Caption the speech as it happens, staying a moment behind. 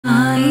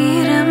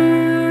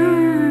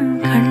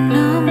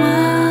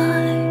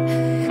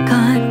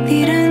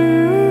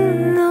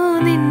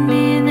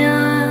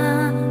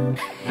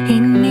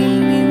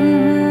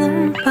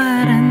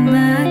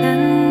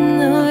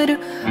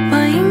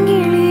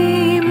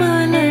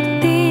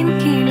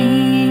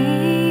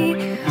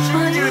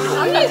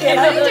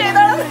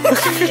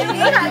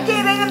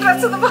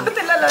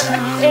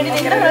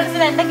നിങ്ങളുടെ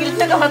ഫ്രണ്ട്സിന് എന്റെ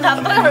ഗിൽറ്റൊക്കെ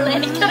മാത്രമേ ഉള്ളൂ.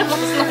 എനിക്കൊരു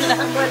പ്രശ്നമില്ല.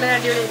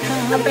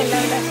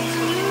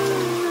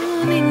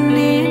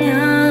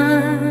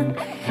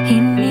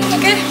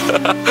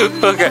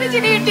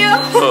 കിട്ടിയോ?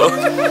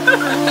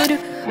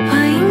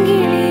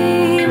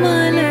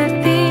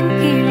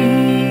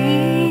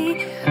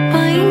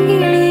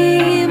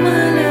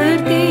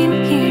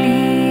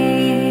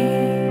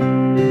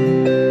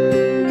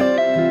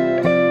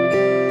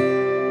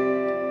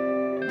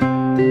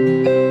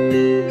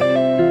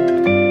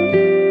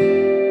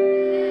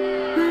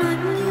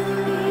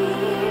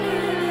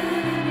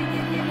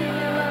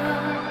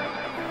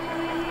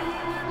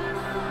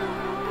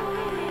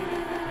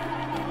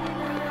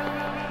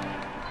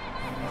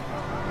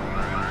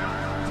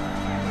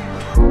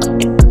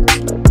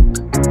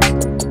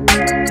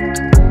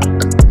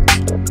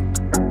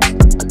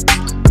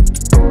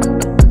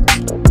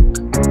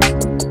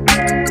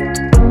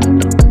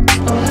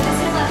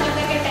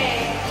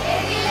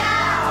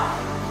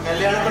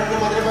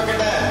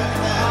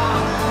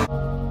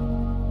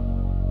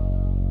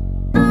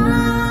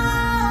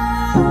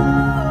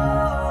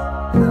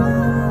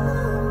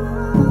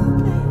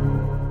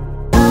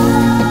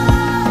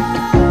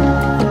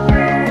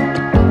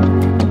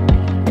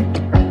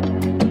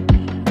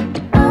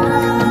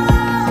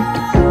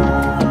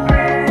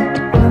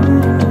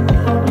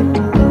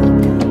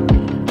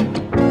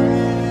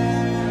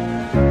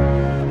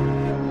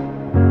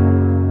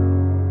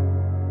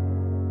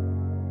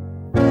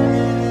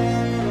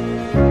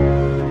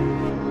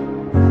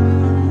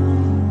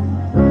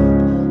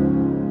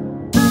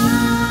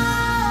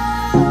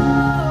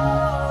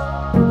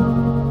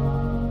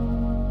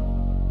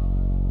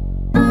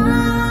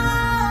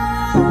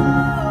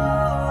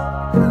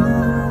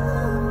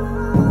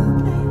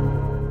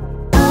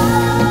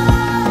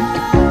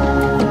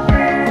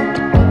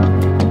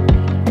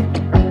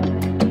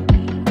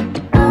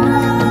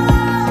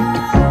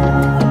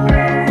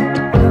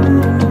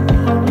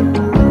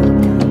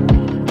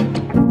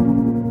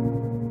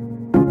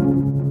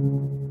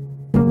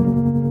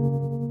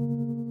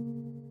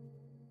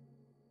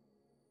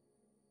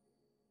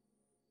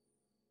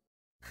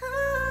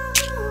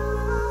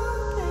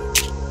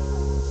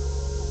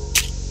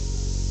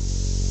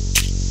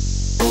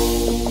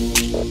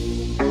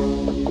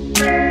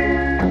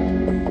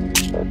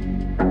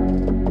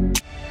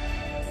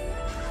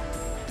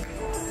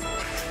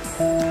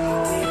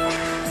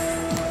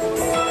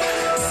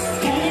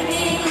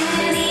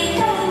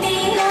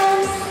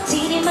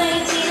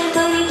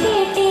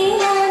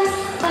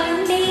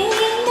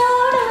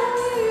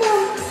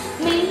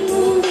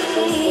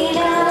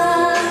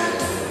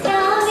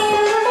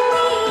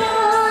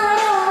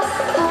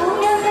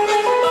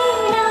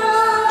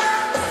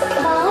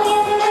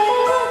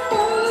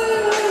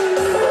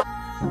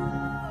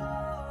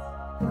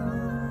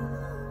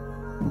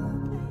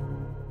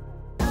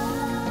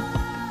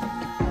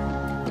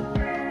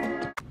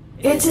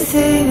 It's a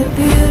thing of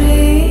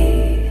beauty,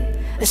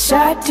 a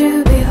sight to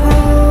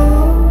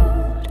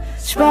behold.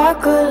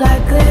 Sparkle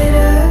like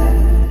glitter,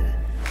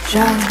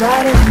 shine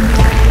brighter than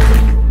light.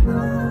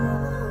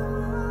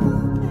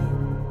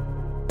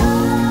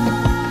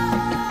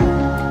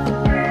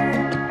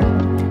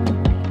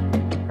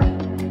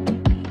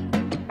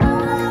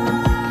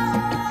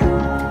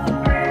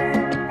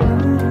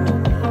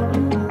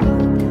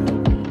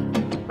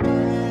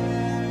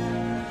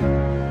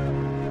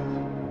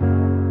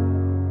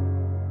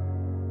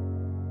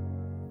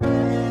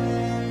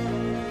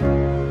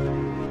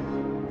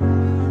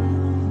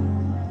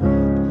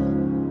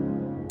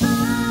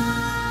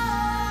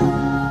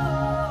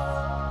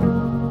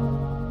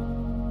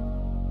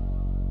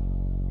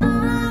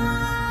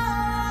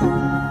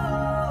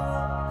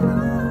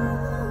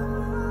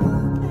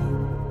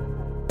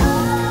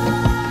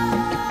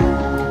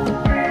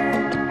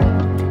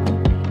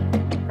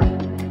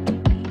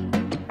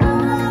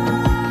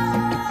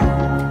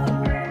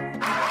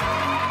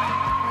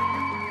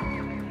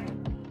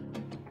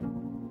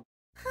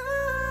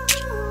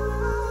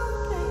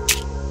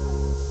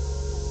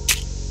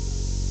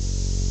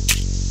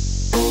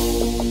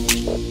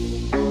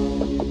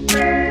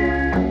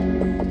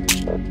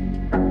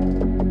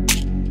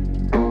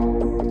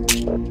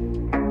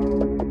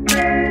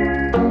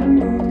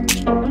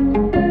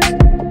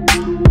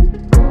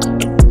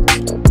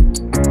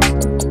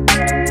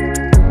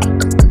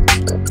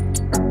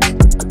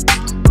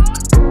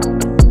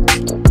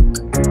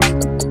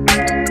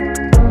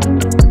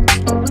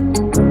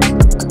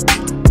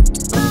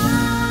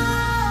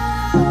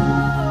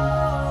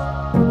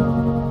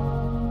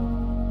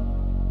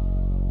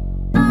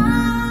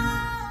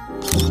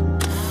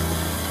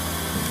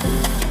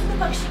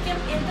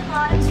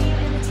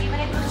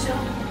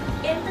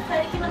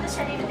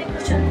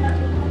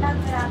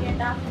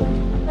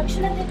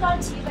 ഭക്ഷണത്തെക്കാൾ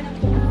ജീവനും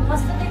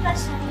വസ്ത്രത്തെക്കാൾ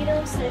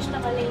ശരീരവും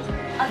ശ്രേഷ്ഠമല്ലേ.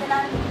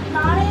 അതിനാൽ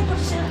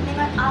നാളെയെക്കുറിച്ച്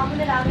നിങ്ങൾ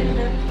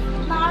ആകുലരാകരുത്.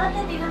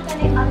 നാളത്തെ ദിനം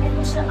തന്നെ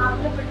അതിനെക്കുറിച്ച്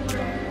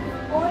ആകുലപ്പെട്ടുകൊള്ളും.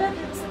 ഓരോ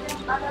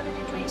ദിവസത്തിനും അത്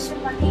അതിന്റെ ക്ലേശം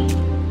മതി.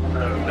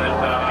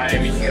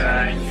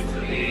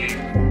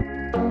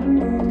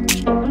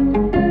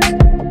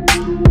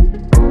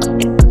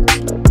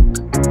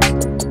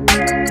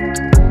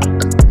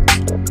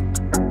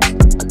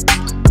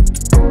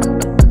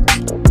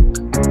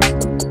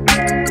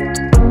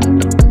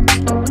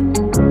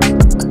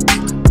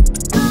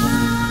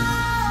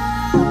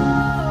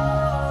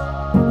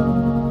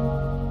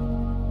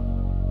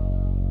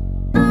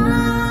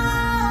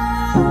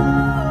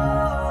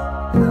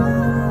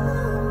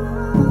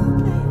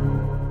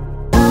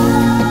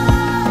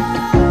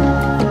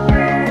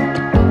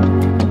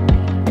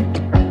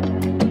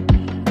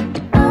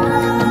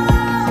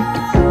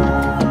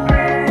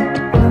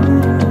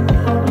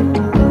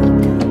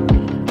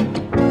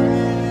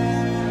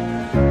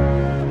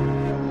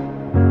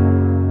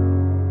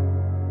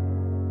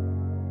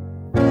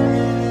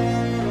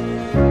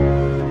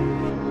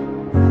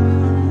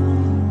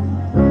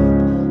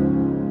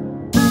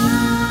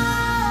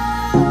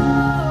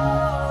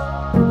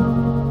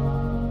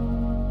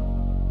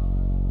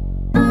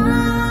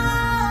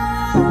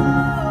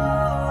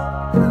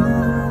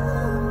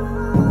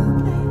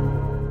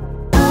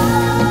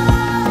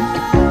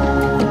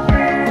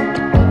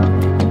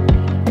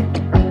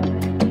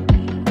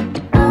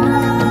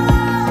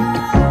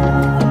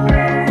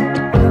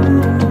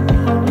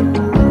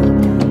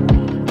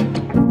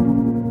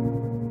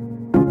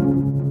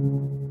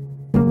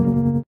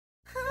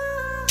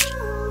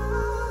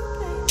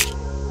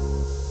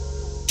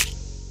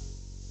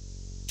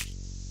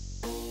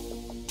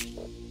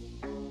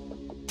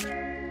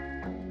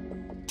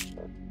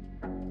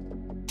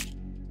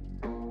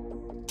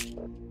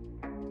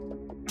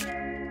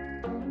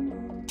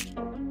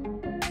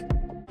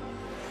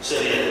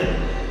 ശരിയാണ്.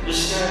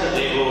 വിഷ്ണുവിന്റെ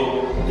ദൈവവും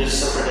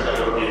തിരിച്ചപ്പെട്ട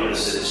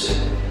നടപടികളനുസരിച്ച്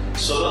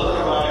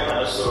സ്വതന്ത്രമായ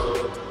മനസ്സോട്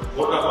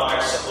പൂർണ്ണമായ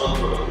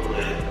സമ്മതത്തോടും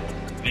കൂടെ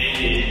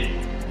മേരി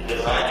എന്റെ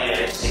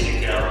ഭാര്യയായി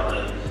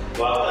സ്വീകരിക്കാമെന്ന്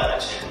വാഗ്ദാനം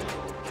ചെയ്യുന്നു.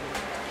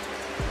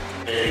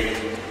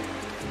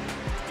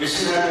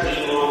 വിഷ്ണുവിന്റെ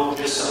ദൈവവും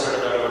തിരിച്ചപ്പെട്ട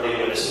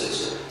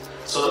നടപടികളനുസരിച്ച്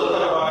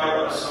സ്വതന്ത്രമായ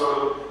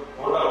മനസ്സോടും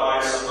പൂർണ്ണമായ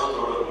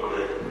സമ്മതത്തോടും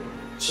കൂടെ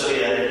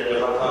ചെറിയ എന്റെ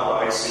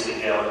ഭർത്താവായി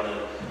സ്വീകരിക്കാമെന്ന്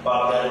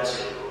വാഗ്ദാനം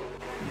ചെയ്യുന്നു.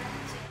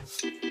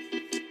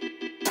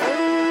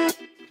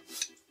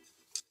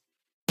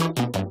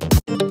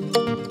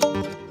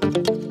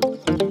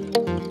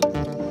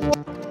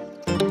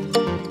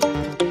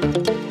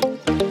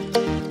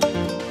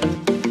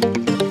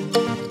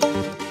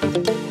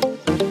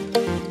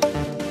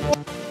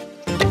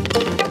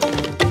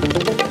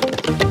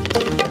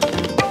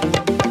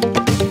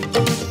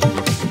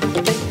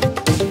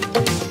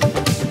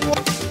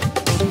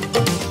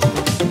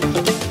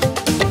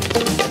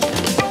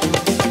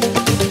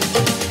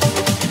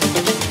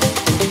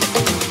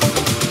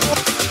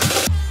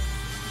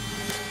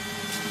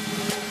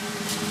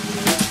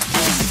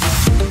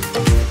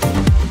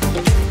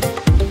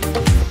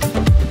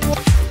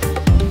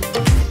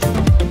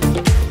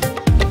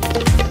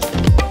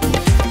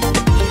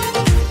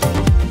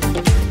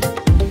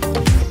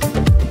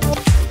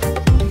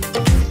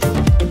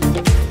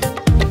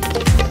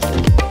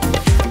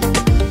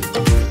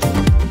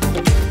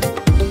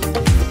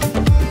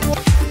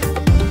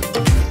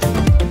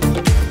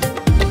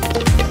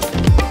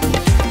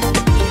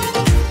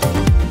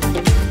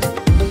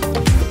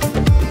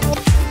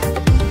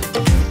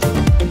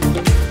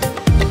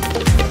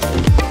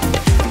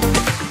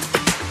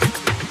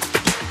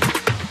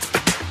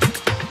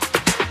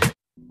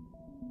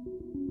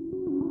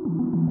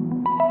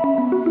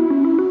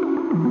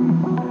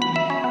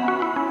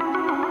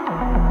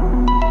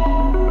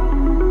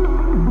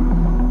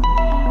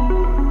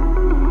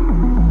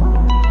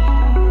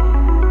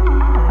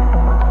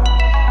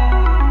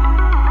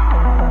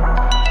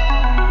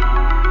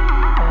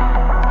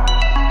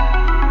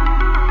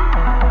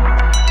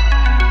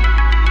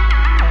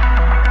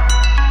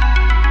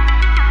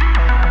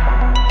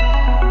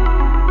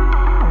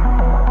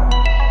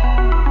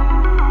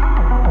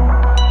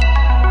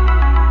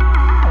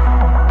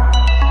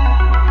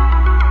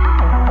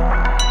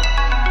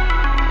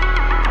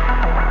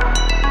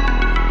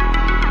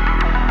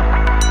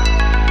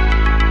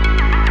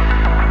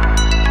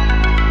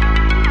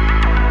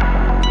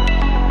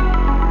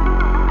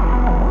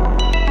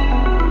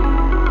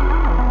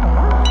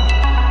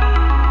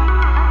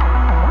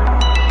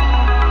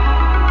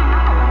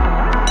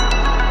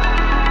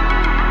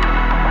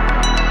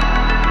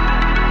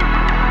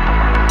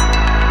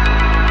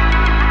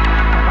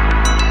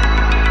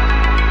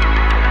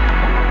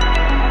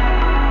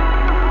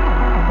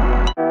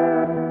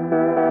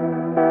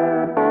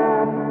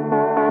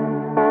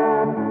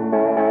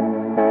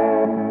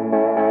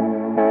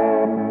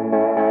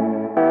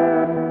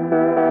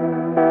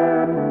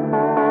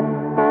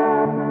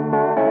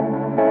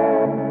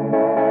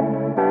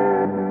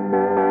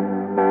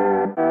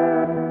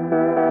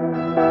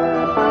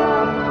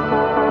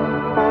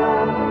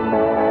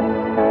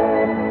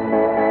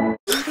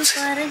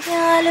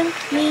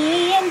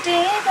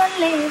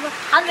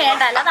 അത്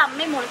വേണ്ട, അല്ലാതെ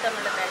അമ്മയും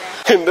മോളിക്കൊന്നുണ്ടല്ലേ.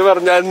 എന്ത്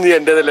പറഞ്ഞാലും നീ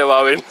എന്റേതല്ലേ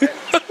വാവൻ.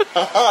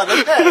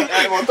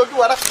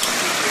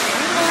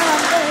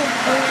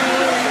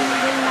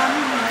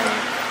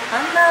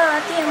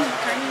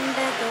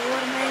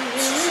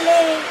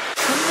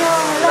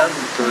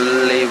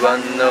 തുള്ളി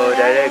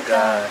വന്നൊരഴക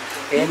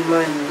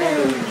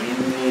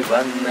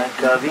വന്ന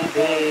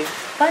കവിതേ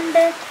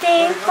പണ്ടത്തെ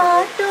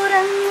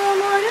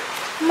പാട്ടുറങ്ങുമൊരു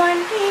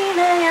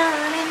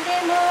മൺവീണയാണെന്റെ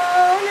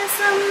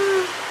മാനസം.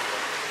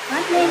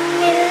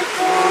 മണ്ണിൽ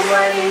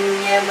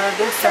പൂവണിഞ്ഞ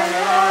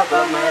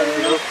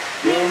മധുസലാപമല്ലോ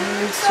നിൻ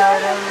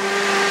സ്വരം.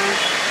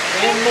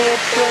 എന്നെ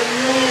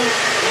പൊന്നി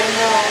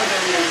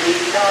എന്നോടൊന്നും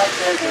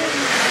ഇല്ലാത്തത്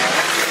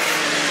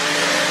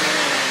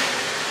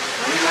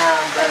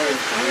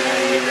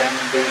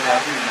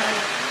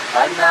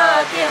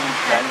അന്നാദ്യം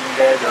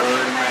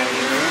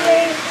കണ്ടതോർമ്മയില്ലേ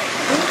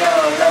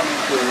കുഞ്ഞോളം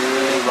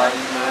തുള്ളി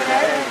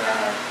വന്നൊരഴക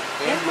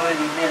എൻ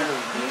മുന്നിൽ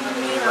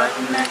മിന്നി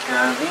വന്ന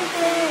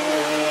കവിതേ.